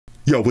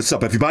Yo, what's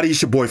up everybody?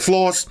 It's your boy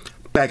Floss,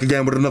 back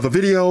again with another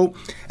video.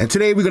 And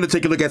today we're going to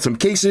take a look at some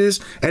cases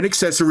and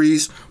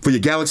accessories for your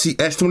Galaxy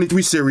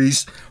S23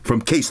 series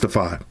from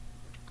Casetify.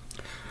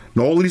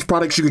 Now all of these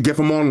products you can get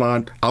from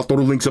online. I'll throw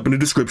the links up in the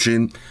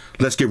description.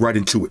 Let's get right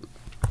into it.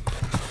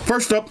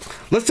 First up,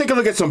 let's take a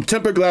look at some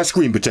tempered glass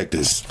screen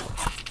protectors.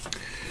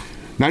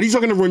 Now these are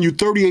going to run you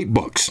 38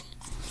 bucks.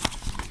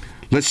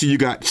 Let's see, you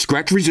got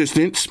scratch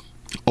resistance,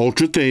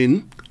 ultra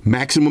thin,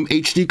 maximum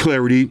HD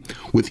clarity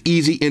with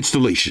easy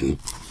installation.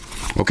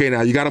 Okay,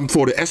 now you got them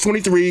for the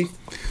S23,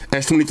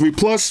 S23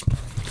 Plus,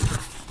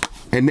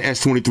 and the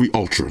S23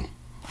 Ultra.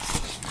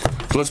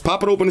 So let's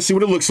pop it open and see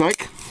what it looks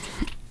like.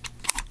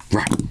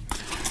 Right.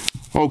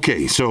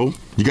 Okay, so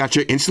you got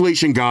your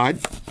installation guide,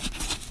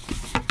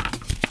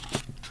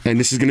 and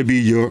this is going to be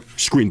your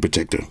screen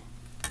protector.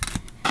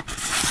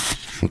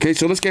 Okay,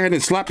 so let's go ahead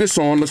and slap this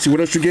on. Let's see what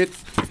else you get.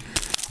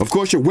 Of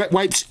course, your wet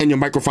wipes and your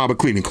microfiber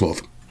cleaning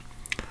cloth.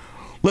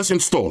 Let's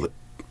install it.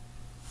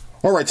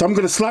 All right, so I'm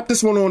going to slap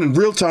this one on in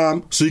real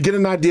time so you get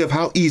an idea of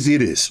how easy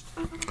it is.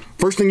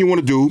 First thing you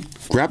want to do,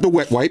 grab the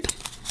wet wipe,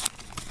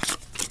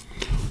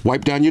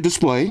 wipe down your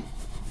display.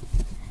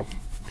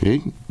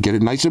 Okay, get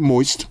it nice and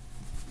moist.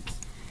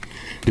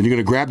 Then you're going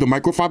to grab the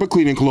microfiber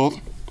cleaning cloth,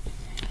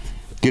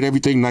 get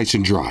everything nice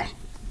and dry.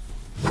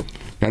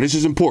 Now this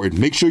is important.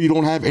 Make sure you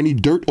don't have any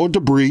dirt or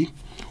debris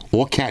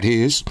or cat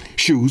hairs,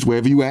 shoes,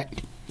 wherever you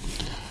at.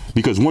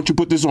 Because once you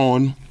put this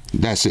on,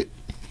 that's it.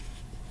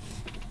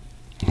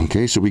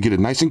 Okay, so we get it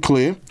nice and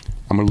clear.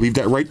 I'm going to leave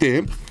that right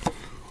there.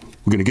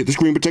 We're going to get the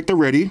screen protector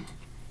ready.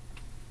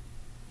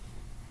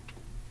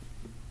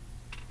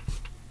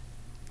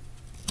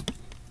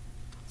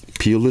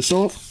 Peel this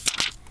off.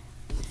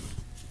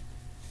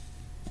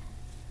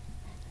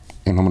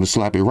 And I'm going to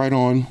slap it right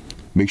on.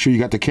 Make sure you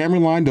got the camera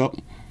lined up.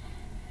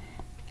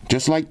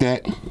 Just like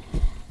that.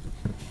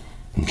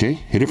 Okay,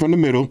 hit it from the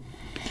middle.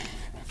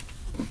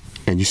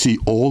 And you see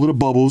all of the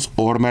bubbles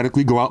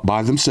automatically go out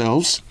by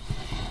themselves.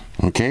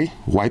 Okay,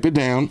 wipe it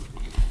down.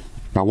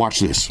 Now watch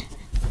this.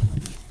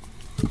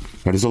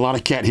 Now there's a lot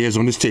of cat hairs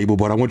on this table,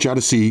 but I want y'all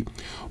to see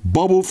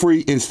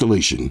bubble-free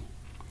installation.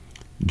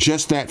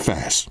 Just that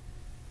fast.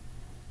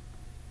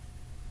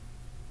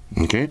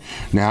 Okay,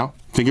 now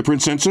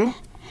fingerprint sensor.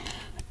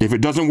 If it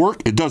doesn't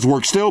work, it does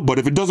work still, but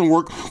if it doesn't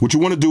work, what you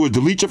want to do is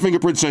delete your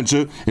fingerprint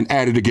sensor and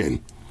add it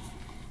again.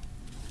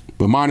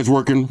 But mine is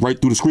working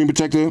right through the screen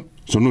protector,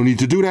 so no need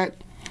to do that.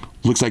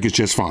 Looks like it's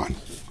just fine.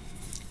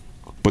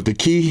 But the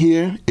key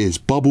here is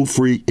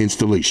bubble-free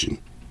installation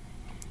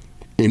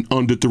in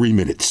under 3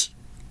 minutes.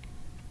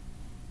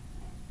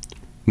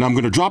 Now I'm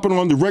going to drop it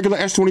on the regular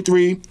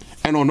S23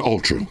 and on the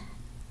Ultra.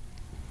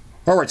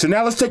 All right, so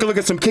now let's take a look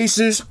at some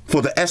cases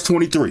for the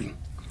S23.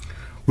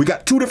 We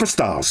got two different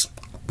styles.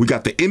 We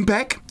got the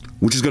Impact,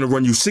 which is going to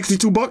run you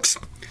 62 bucks,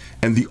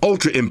 and the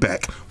Ultra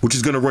Impact, which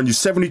is going to run you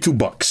 72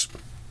 bucks.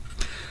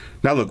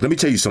 Now look, let me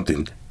tell you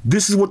something.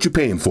 This is what you're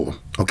paying for,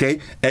 okay?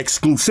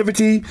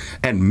 Exclusivity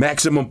and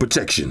maximum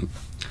protection.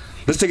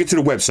 Let's take it to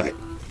the website.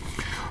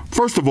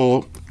 First of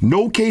all,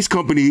 no case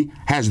company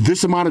has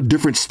this amount of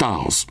different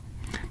styles.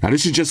 Now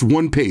this is just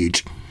one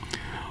page.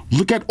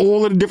 Look at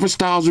all of the different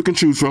styles you can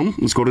choose from.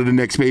 Let's go to the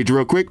next page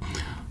real quick.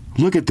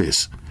 Look at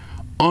this.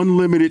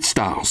 Unlimited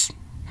styles.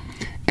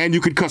 And you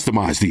can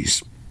customize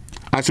these.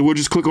 All right, so we'll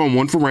just click on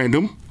one for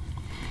random.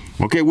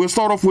 Okay, we'll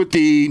start off with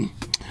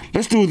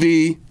let's do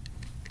the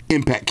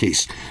Impact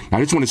case. Now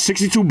this one is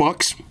 62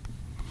 bucks.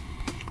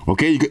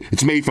 Okay,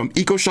 it's made from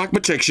EcoShock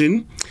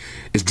protection.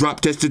 It's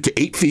drop tested to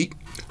 8 feet,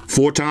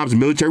 4 times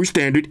military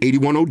standard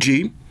 81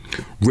 OG,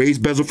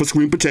 raised bezel for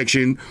screen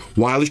protection,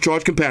 wireless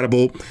charge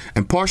compatible,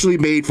 and partially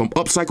made from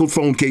upcycled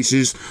phone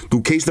cases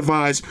through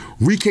Casetify's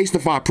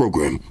Recasetify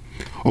program.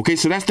 Okay,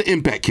 so that's the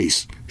Impact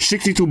case,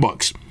 62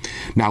 bucks.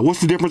 Now,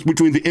 what's the difference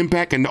between the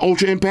Impact and the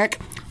Ultra Impact?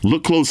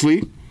 Look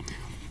closely.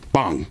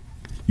 Bang.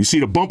 You see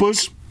the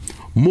bumpers?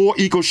 More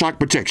EcoShock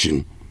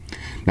protection.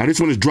 Now this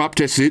one is drop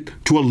tested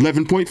to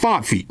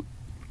 11.5 feet.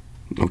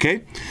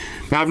 Okay?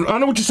 Now I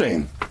know what you're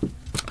saying.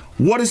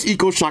 What is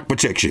EcoShock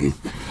protection?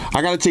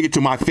 I gotta take it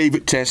to my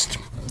favorite test,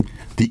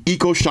 the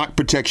EcoShock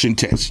protection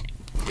test.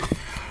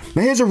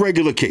 Now here's a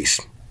regular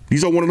case.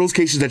 These are one of those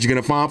cases that you're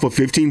gonna find for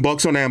 15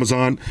 bucks on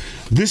Amazon.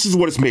 This is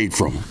what it's made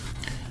from.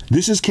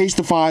 This is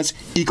Casetify's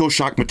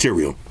EcoShock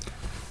material.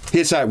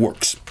 Here's how it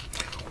works.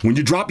 When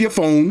you drop your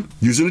phone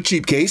using a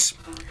cheap case,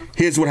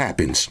 here's what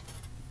happens.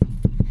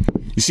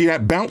 You see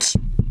that bounce?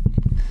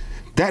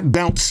 That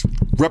bounce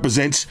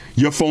represents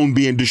your phone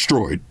being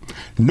destroyed.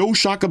 No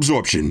shock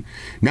absorption.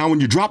 Now when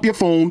you drop your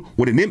phone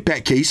with an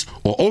Impact case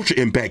or Ultra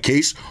Impact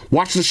case,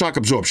 watch the shock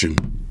absorption.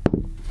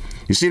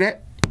 You see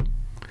that?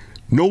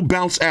 No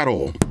bounce at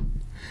all.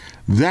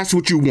 That's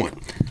what you want.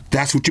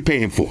 That's what you're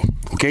paying for.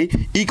 Okay?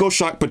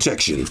 EcoShock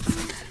protection.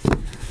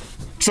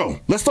 So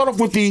let's start off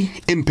with the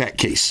Impact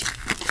case.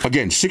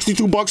 Again,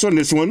 62 bucks on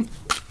this one.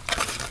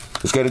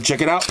 Let's go ahead and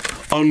check it out.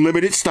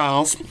 Unlimited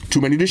styles. Too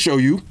many to show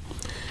you.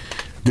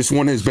 This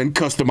one has been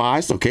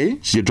customized, okay?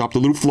 So you dropped a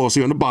little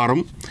Flossy on the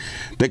bottom.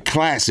 The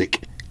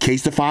classic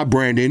Casetify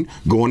branding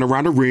going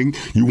around the ring.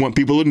 You want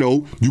people to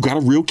know you got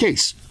a real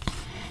case.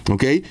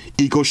 Okay,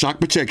 Eco Shock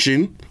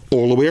protection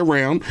all the way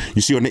around.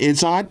 You see on the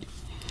inside,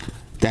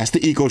 that's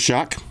the Eco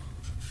Shock.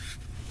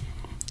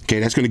 Okay,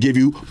 that's going to give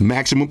you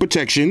maximum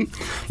protection.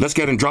 Let's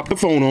get and drop the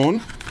phone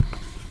on.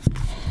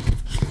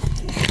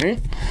 Okay,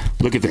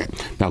 look at that.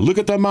 Now look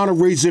at the amount of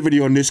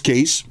razivity on this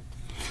case.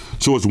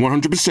 So it's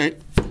 100%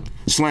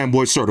 Slam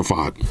Boy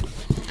certified.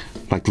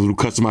 Like the little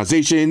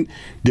customization.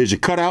 There's your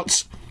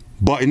cutouts,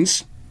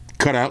 buttons,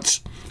 cutouts,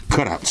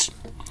 cutouts.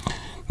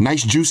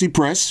 Nice juicy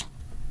press.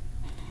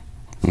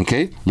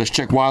 Okay, let's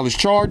check wireless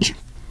charge.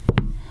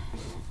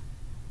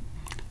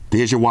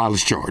 There's your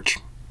wireless charge.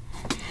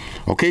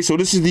 Okay, so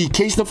this is the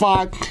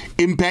Casetify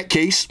Impact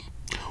case,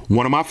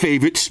 one of my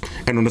favorites.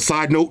 And on the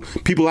side note,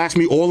 people ask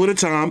me all of the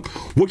time,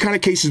 what kind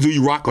of cases do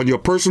you rock on your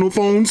personal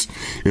phones?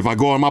 If I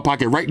go in my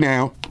pocket right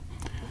now,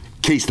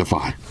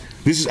 Casetify.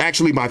 This is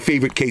actually my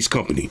favorite case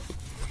company.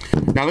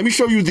 Now let me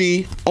show you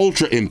the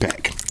Ultra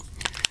Impact.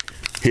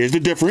 Here's the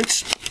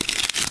difference.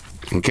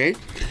 Okay,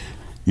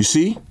 you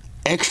see?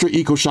 Extra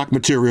Eco Shock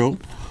material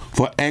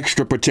for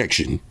extra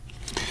protection.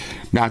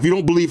 Now, if you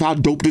don't believe how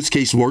dope this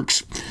case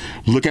works,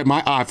 look at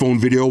my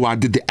iPhone video where I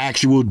did the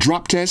actual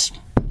drop test.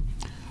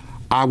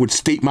 I would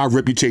state my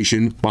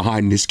reputation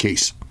behind this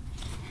case.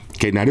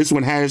 Okay, now this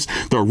one has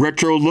the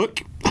retro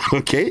look.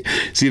 Okay,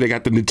 see they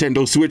got the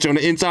Nintendo Switch on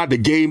the inside, the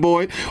Game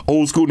Boy,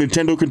 old school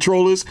Nintendo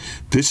controllers.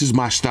 This is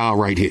my style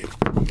right here.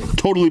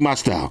 Totally my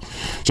style.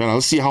 So now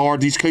let's see how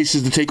hard these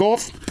cases to take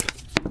off.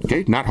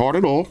 Okay, not hard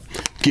at all.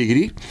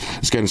 Giggity.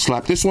 Let's go and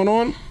slap this one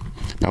on.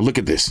 Now look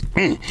at this.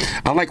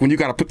 I like when you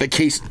got to put the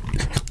case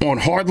on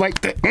hard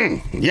like that.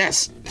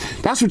 Yes,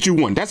 that's what you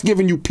want. That's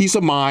giving you peace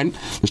of mind.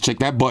 Let's check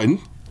that button.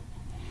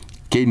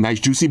 Okay, nice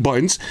juicy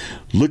buttons.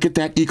 Look at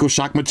that Eco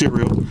Shock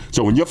material.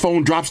 So when your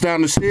phone drops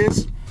down the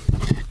stairs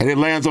and it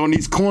lands on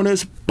these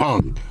corners,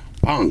 bang,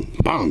 bang,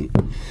 bang.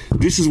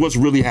 This is what's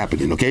really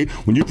happening, okay?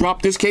 When you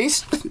drop this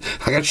case,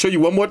 I got to show you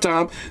one more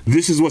time.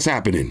 This is what's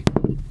happening.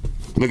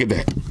 Look at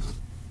that.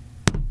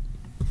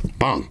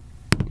 Bang,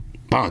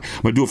 bang.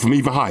 I'm gonna do it from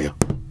even higher.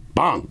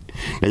 Bang.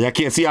 Now y'all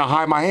can't see how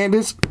high my hand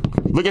is?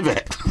 Look at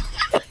that.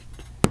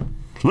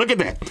 Look at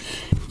that.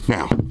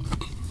 Now,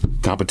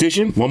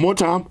 competition, one more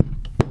time.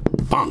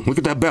 Bang, look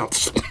at that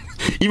bounce.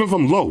 Even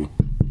from low,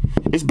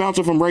 it's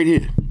bouncing from right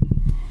here.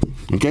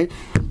 Okay?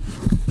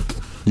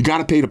 You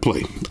gotta pay to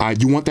play.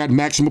 You want that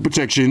maximum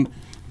protection,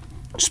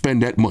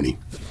 spend that money.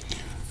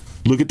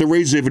 Look at the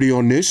razivity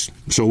on this.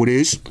 So it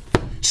is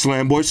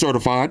Slam Boy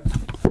certified.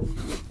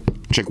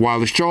 Check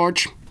wireless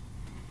charge.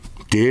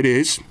 There it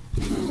is.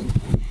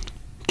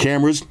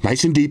 Cameras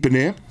nice and deep in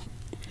there.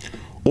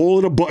 All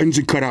of the buttons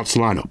and cutouts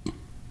line up.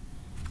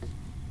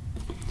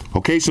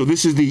 Okay, so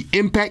this is the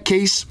Impact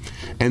case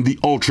and the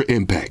Ultra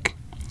Impact.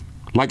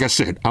 Like I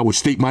said, I would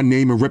state my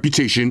name and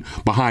reputation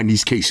behind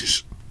these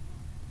cases.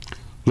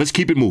 Let's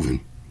keep it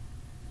moving.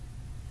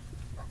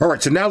 All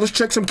right, so now let's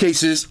check some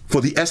cases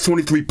for the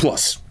S23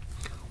 Plus.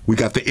 We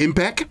got the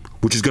Impact,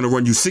 which is going to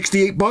run you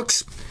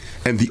 $68,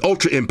 and the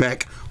Ultra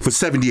Impact for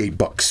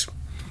 $78.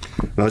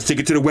 Now let's take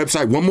it to the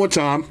website one more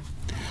time.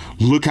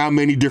 Look how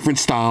many different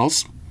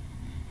styles.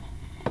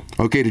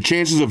 Okay, the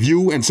chances of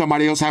you and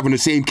somebody else having the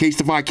same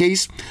Casetify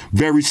case,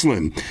 very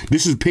slim.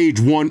 This is page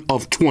 1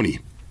 of 20.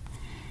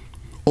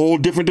 All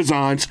different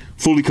designs,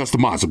 fully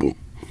customizable.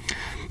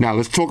 Now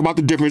let's talk about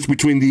the difference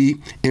between the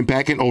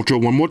Impact and Ultra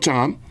one more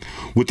time.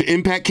 With the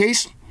Impact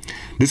case,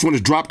 this one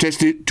is drop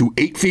tested to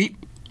 8 feet.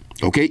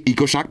 Okay,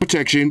 Eco Shock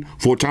protection,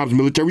 4 times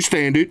military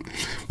standard,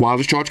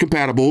 wireless charge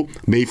compatible,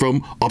 made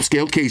from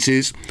upscaled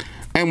cases,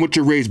 and with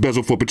your raised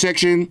bezel for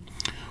protection.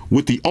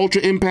 With the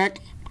Ultra Impact,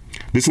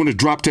 this one is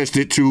drop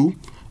tested to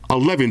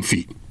 11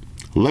 feet,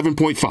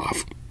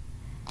 11.5.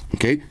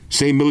 Okay,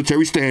 same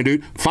military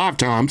standard, 5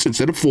 times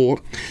instead of 4,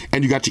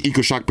 and you got your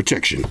Eco Shock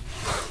protection.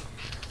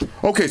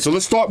 Okay, so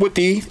let's start with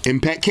the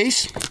Impact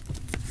case.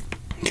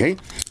 Okay,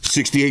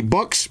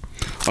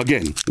 $68.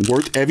 Again,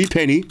 worth every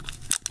penny.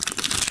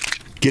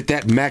 Get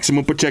that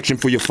maximum protection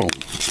for your phone.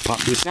 Let's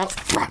pop this out.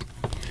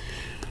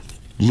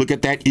 Look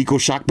at that Eco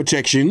Shock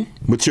protection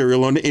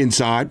material on the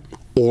inside,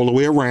 all the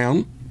way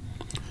around,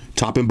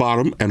 top and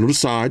bottom, and on the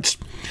sides.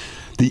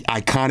 The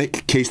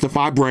iconic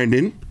Casetify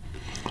branding.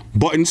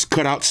 Buttons,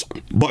 cutouts,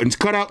 buttons,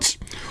 cutouts.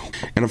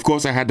 And of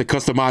course, I had to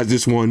customize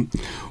this one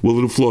with a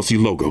little Flossy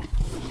logo.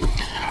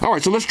 All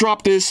right, so let's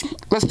drop this.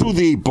 Let's do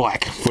the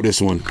black for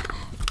this one.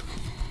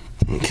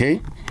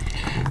 Okay.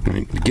 All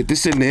right, get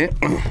this in there.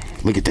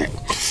 Look at that.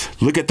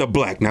 Look at the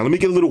black. Now, let me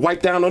get a little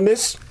wipe down on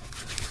this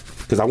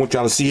because I want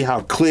y'all to see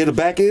how clear the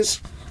back is.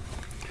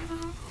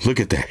 Look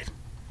at that.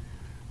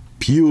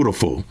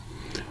 Beautiful.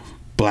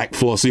 Black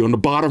Flossy on the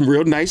bottom,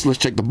 real nice. Let's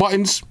check the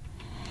buttons.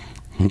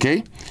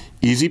 Okay.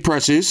 Easy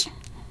presses.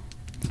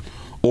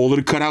 All of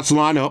the cutouts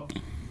line up.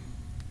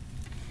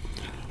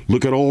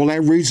 Look at all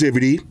that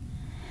razivity.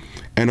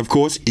 And of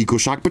course, Eco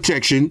Shock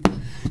protection.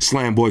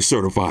 Slam Boy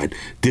certified.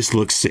 This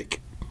looks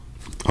sick.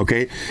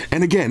 Okay,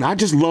 and again, I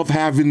just love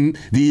having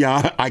the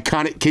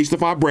iconic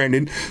Casetify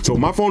branding. So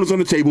my phone is on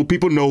the table.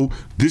 People know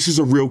this is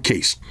a real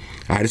case.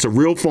 All right, it's a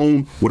real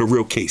phone with a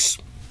real case.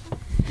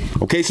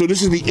 Okay, so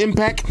this is the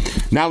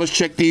impact. Now let's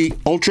check the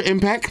Ultra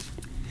Impact.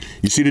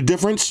 You see the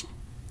difference?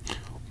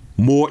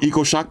 More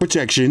Eco Shock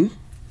protection.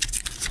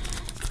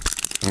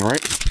 All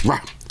right,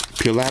 right.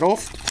 Peel that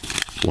off.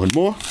 One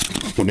more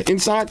on the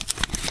inside.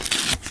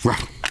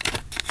 Right.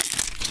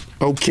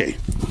 Okay.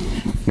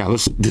 Now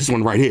let's this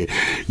one right here.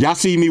 Y'all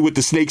see me with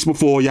the snakes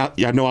before.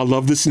 Y'all know I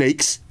love the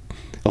snakes.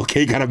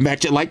 Okay, gotta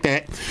match it like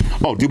that.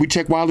 Oh, did we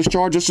check wireless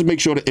charge just to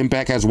make sure the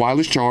impact has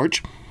wireless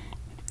charge?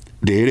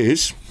 There it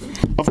is.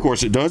 Of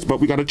course it does, but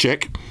we gotta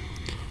check.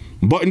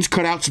 Buttons,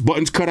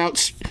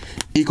 cutouts,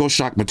 Eco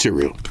Shock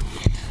material.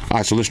 All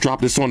right, so let's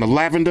drop this on the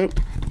lavender.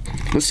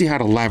 Let's see how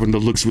the lavender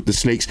looks with the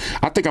snakes.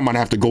 I think I might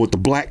have to go with the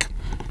black,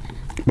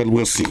 but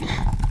we'll see.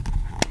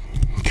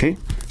 Okay,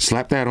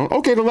 slap that on.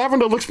 Okay, the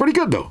lavender looks pretty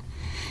good though.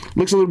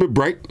 Looks a little bit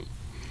bright.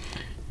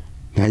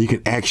 Now you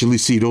can actually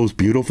see those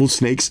beautiful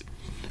snakes.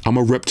 I'm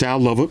a reptile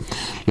lover.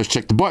 Let's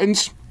check the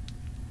buttons.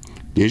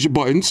 There's your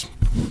buttons.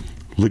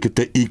 Look at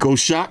the Eco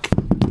Shock.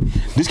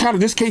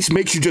 This case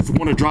makes you just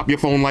want to drop your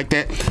phone like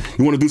that.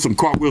 You want to do some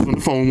cartwheels on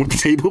the phone with the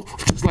table,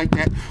 just like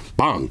that.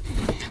 Bang.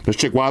 Let's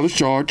check wireless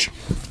charge.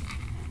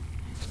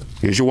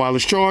 Here's your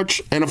wireless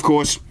charge, and of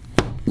course,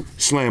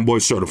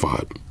 Slamboy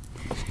certified.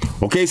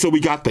 Okay, so we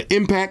got the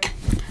Impact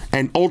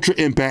and Ultra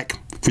Impact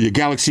for your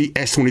Galaxy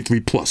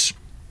S23 Plus.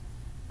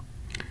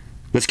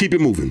 Let's keep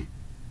it moving.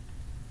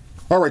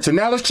 All right, so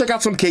now let's check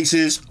out some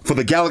cases for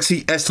the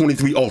Galaxy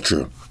S23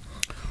 Ultra.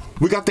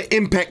 We got the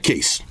Impact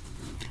case.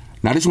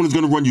 Now this one is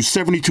gonna run you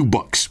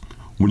 $72.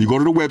 When you go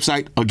to the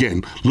website,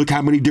 again, look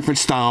how many different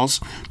styles.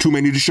 Too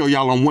many to show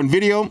y'all on one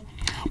video,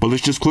 but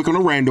let's just click on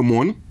a random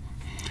one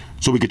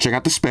so we can check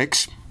out the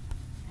specs.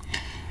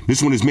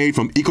 This one is made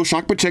from Eco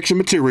Shock protection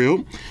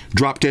material,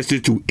 drop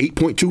tested to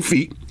 8.2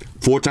 feet,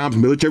 4 times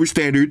military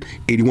standard,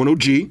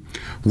 81OG,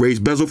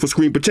 raised bezel for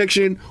screen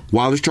protection,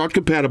 wireless charge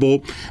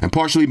compatible, and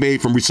partially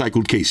made from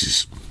recycled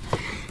cases.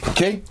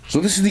 Okay, so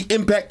this is the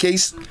Impact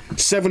case,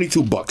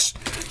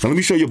 $72. Now let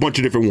me show you a bunch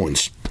of different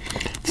ones.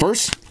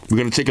 First, we're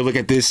gonna take a look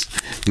at this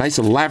nice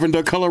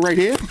lavender color right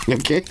here.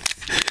 Okay,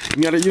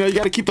 you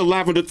gotta keep the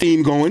lavender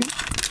theme going.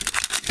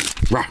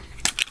 Rah.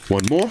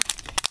 One more.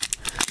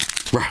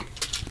 Rah.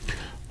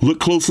 Look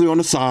closely on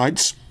the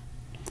sides.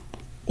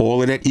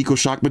 All of that Eco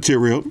Shock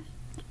material.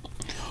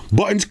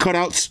 Buttons,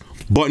 cutouts.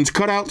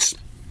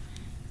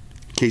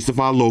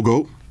 Casetify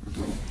logo.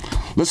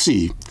 Let's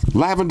see.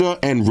 Lavender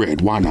and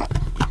red. Why not?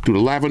 Do the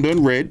lavender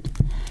and red.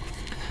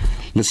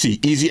 Let's see.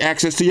 Easy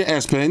access to your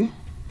S Pen.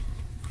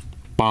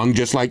 Bang,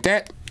 just like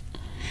that.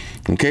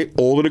 Okay.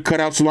 All of the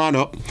cutouts line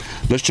up.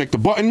 Let's check the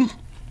button.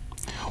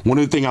 One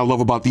of the things I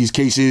love about these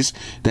cases,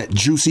 that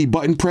juicy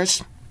button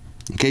press.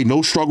 Okay.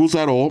 No struggles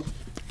at all.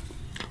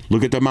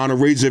 Look at the amount of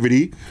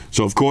razivity.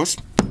 So, of course,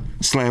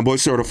 Slamboy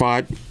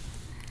certified.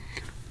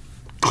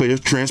 Clear,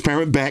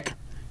 transparent back.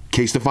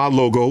 Casetify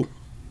logo.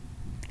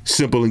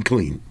 Simple and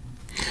clean.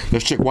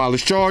 Let's check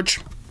wireless charge.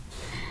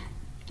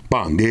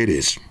 Bang, there it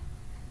is.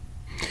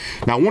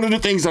 Now, one of the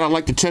things that I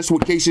like to test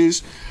with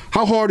cases,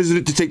 how hard is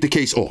it to take the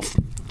case off?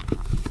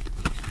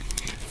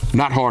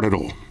 Not hard at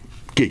all.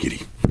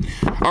 Giggity.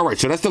 All right,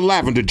 so that's the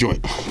lavender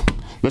joint.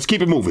 Let's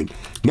keep it moving.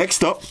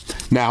 Next up,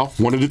 now,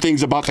 one of the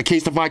things about the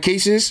Casetify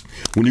cases,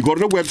 when you go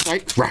to the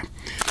website, right,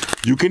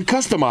 you can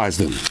customize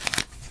them.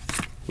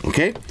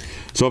 Okay?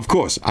 So, of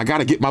course, I got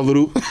to get my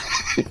little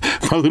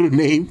my little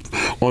name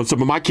on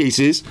some of my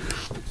cases.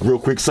 Real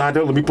quick side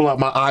note, let me pull out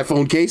my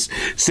iPhone case.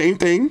 Same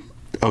thing.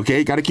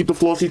 Okay, got to keep the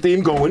Flossy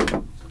theme going.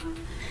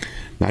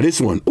 Now, this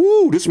one.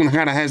 Ooh, this one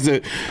kind of has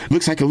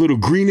looks like a little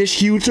greenish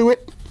hue to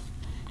it.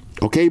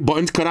 Okay,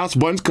 buttons,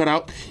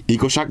 cutout,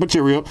 Eco Shock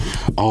material.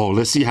 Oh,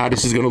 let's see how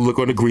this is gonna look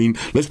on the green.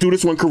 Let's do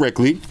this one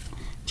correctly.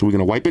 So we're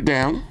gonna wipe it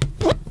down,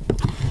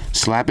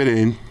 slap it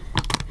in,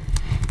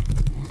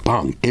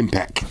 bang,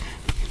 Impact.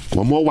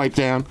 One more wipe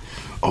down.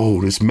 Oh,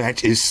 this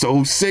match is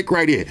so sick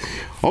right here.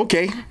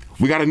 Okay,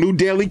 we got a new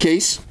daily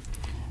case.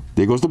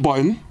 There goes the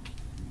button.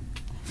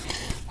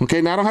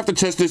 Okay, now I don't have to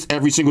test this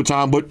every single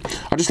time, but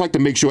I just like to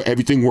make sure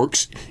everything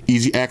works.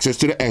 Easy access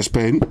to the S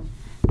Pen.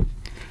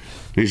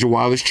 There's your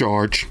wireless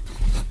charge.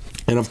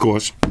 And of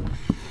course,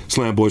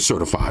 Slamboy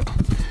certified.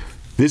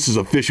 This is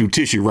official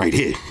tissue right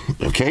here.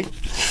 Okay?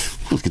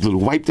 Let's get a little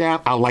wipe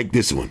down. I like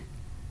this one.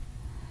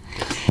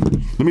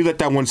 Let me let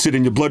that one sit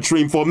in your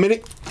bloodstream for a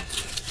minute.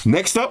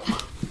 Next up,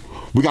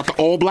 we got the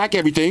all black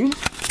everything.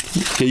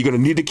 Okay, you're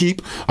gonna need to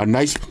keep a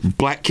nice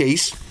black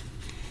case.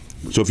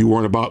 So if you're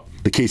worried about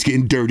the case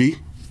getting dirty,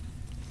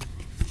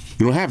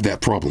 you don't have that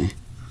problem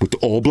with the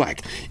all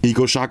black.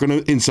 Eco Shock on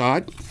the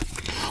inside.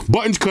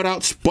 Buttons,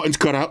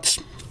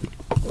 cutouts.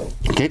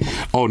 Okay.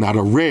 Oh, now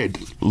the red.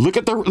 Look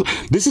at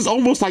this is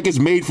almost like it's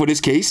made for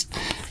this case.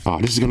 Oh,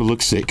 this is gonna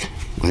look sick.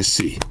 Let's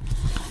see.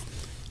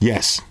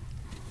 Yes.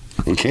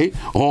 Okay.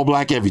 All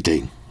black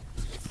everything.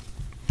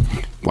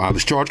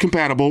 Wireless charge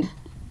compatible.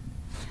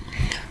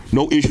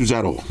 No issues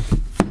at all.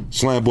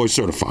 Slamboy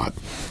certified.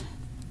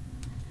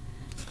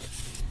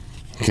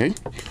 Okay,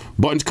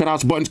 buttons,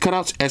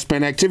 cutouts, S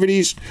Pen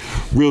activities,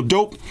 real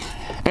dope.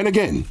 And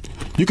again,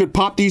 you could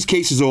pop these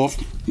cases off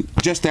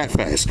just that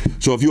fast.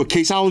 So if you're a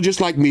caseologist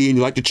like me and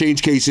you like to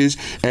change cases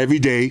every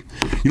day,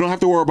 you don't have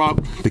to worry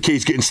about the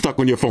case getting stuck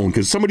on your phone,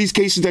 because some of these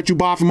cases that you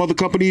buy from other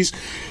companies,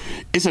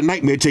 it's a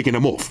nightmare taking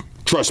them off.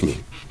 Trust me.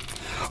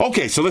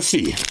 Okay, so let's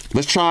see.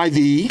 Let's try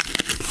the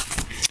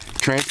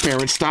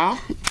transparent style,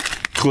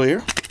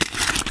 clear.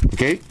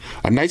 Okay,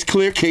 a nice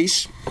clear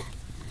case.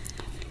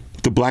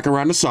 The black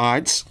around the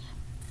sides.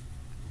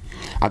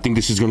 I think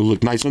this is going to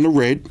look nice on the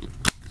red.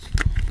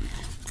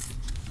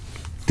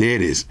 There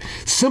it is.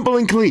 Simple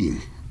and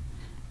clean.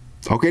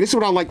 Okay, this is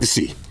what I like to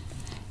see.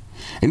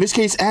 And this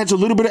case adds a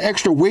little bit of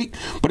extra weight,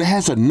 but it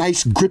has a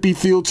nice grippy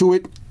feel to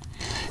it.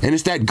 And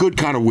it's that good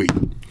kind of weight.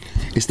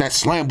 It's that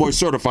Slam Boy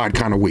certified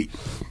kind of weight.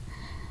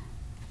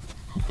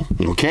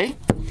 Okay,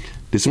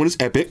 this one is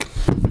epic.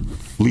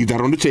 Leave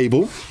that on the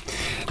table.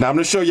 Now I'm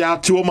going to show y'all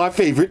two of my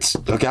favorites.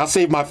 Okay, I'll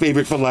save my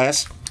favorite for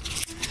last.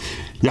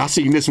 Y'all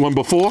seen this one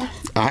before.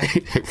 All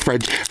right,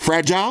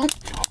 fragile,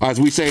 as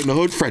we say in the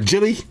hood,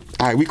 fragile.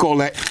 All right, we call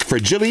that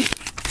fragile.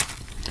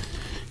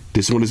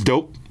 This one is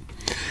dope.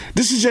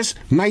 This is just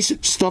nice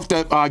stuff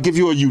that give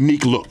you a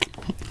unique look.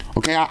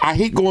 Okay, I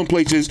hate going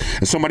places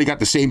and somebody got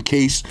the same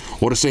case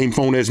or the same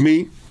phone as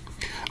me.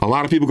 A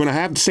lot of people are going to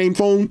have the same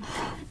phone,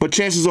 but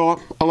chances are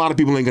a lot of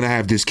people ain't going to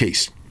have this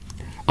case.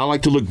 I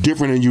like to look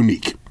different and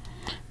unique.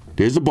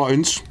 There's the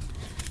buttons.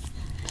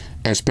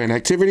 S Pen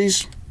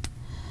activities.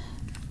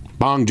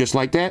 Bong, just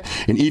like that.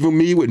 And even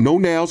me with no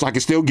nails, I can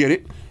still get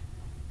it.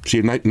 See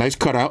a nice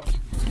cutout.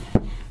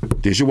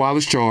 There's your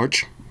wireless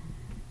charge.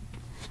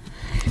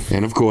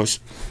 And of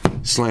course,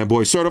 Slam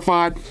Boy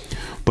certified.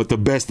 But the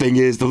best thing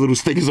is the little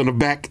stickers on the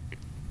back.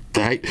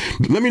 All right?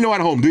 Let me know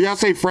at home. Do y'all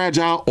say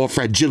fragile or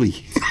fragile?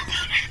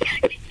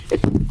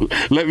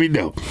 Let me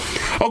know.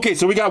 Okay,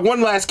 so we got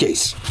one last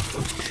case.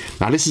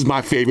 Now, this is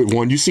my favorite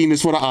one. You've seen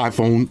this for the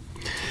iPhone.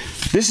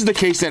 This is the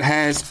case that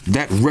has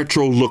that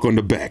retro look on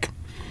the back.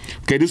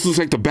 Okay, this looks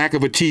like the back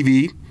of a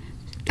TV.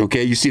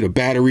 Okay, you see the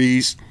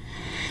batteries,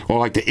 or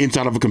like the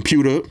inside of a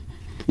computer.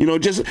 You know,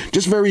 just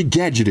very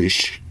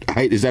gadgetish.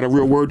 Right? Is that a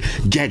real word?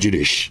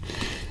 Gadgetish.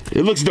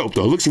 It looks dope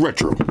though. It looks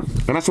retro,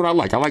 and that's what I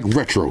like. I like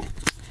retro.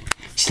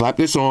 Slap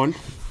this on.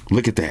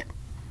 Look at that.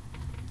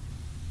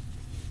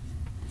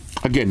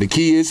 Again, the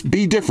key is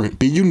be different,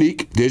 be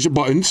unique. There's your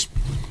buttons.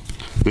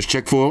 Let's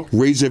check for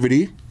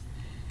razivity.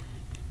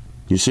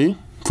 You see,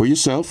 for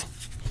yourself.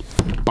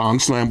 Bong,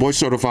 Slam Boy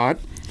certified.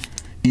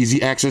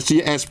 Easy access to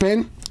your S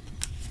Pen.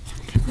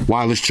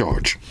 Wireless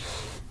charge.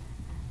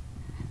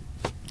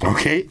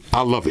 Okay,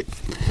 I love it.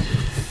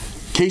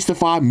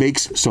 Casetify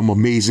makes some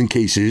amazing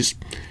cases.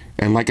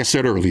 And like I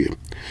said earlier,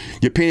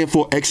 you're paying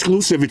for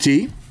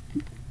exclusivity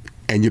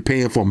and you're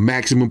paying for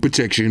maximum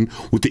protection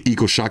with the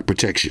EcoShock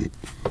protection.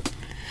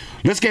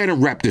 Let's go ahead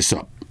and wrap this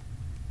up.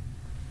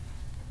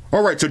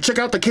 All right, so check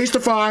out the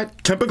Casetify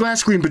tempered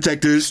glass screen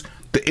protectors,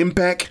 the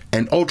Impact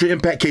and Ultra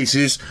Impact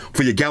cases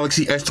for your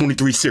Galaxy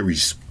S23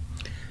 series.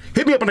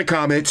 Hit me up in the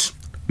comments.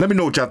 Let me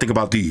know what y'all think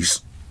about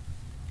these.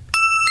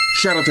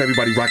 Shout out to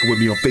everybody rocking with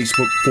me on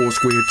Facebook,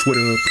 Foursquare,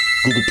 Twitter,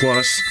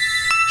 Google+.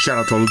 Shout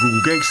out to all the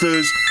Google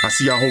gangsters. I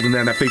see y'all holding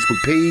down that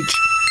Facebook page.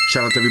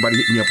 Shout out to everybody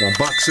hitting me up on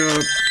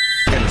Boxer.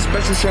 And a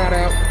special shout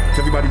out to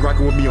everybody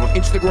rocking with me on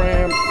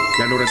Instagram.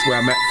 Y'all know that's where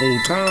I'm at full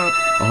time,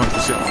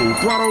 100% full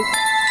throttle.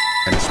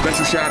 And a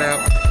special shout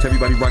out to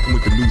everybody rocking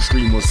with the new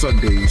stream on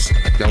Sundays.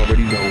 Y'all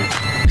already know,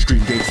 Stream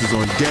Gangsters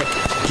on deck.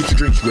 Get your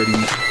drinks ready.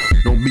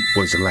 No meat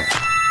boys allowed.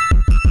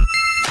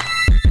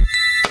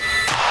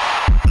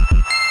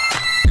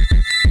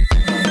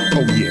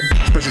 Oh yeah,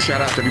 special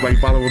shout out to everybody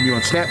following me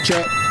on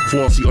Snapchat,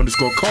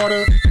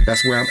 Flossy_Carter.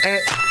 That's where I'm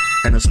at.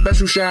 And a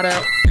special shout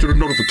out to the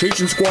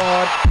notification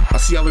squad. I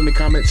see y'all in the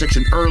comment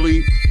section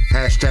early.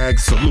 Hashtag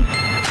salute.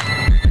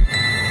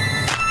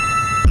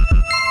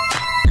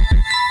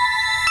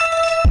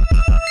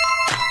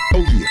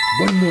 Oh yeah,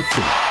 one more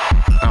thing.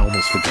 I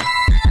almost forgot.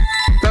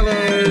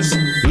 Fellas,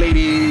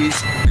 ladies,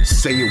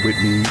 say it with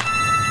me.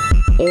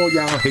 All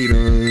y'all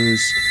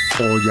haters,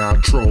 all y'all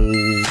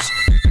trolls,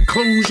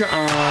 close your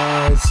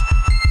eyes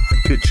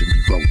and picture me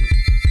rolling.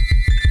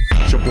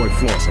 It's your boy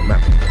Floss, I'm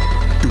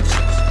out. Deuces.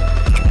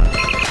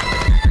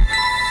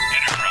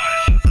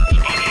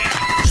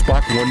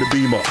 Spock won the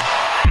beam up.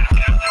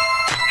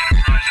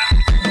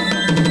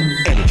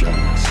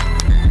 Energize.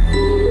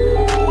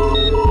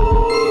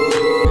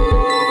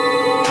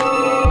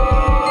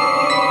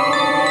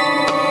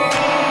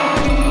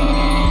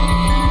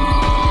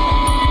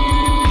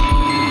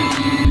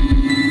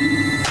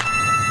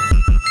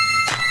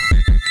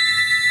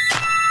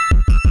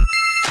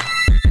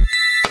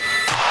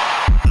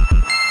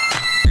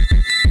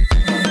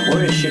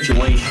 We're in a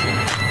situation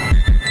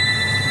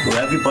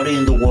where everybody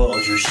in the world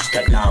uses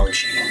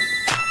technology.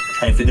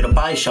 And if you're gonna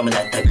buy some of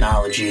that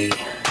technology,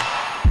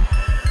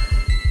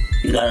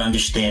 you gotta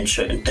understand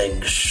certain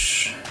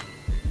things.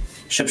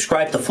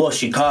 Subscribe to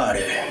Flossy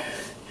Carter.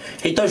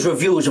 He does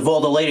reviews of all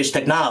the latest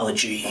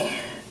technology.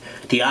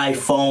 The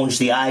iPhones,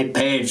 the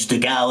iPads, the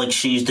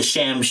Galaxies, the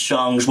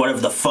Samsungs,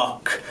 whatever the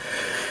fuck.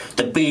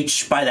 The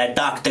Beats by that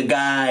doctor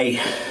guy.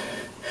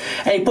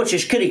 And he puts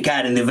his kitty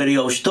cat in the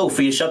videos too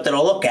for you something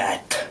to look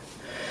at.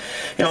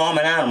 You know, I'm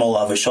an animal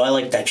lover, so I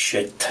like that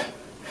shit.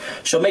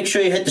 So make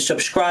sure you hit the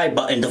subscribe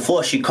button to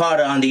Flossy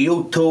Carter on the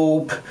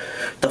YouTube,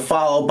 the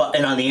follow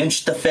button on the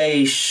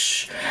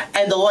Instaface,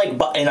 and the like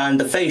button on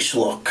the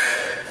Facebook.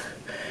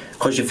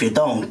 Because if you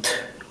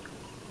don't,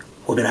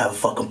 we're gonna have a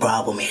fucking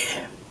problem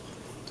here.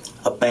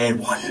 A bad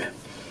one.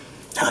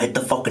 Now hit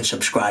the fucking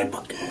subscribe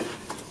button.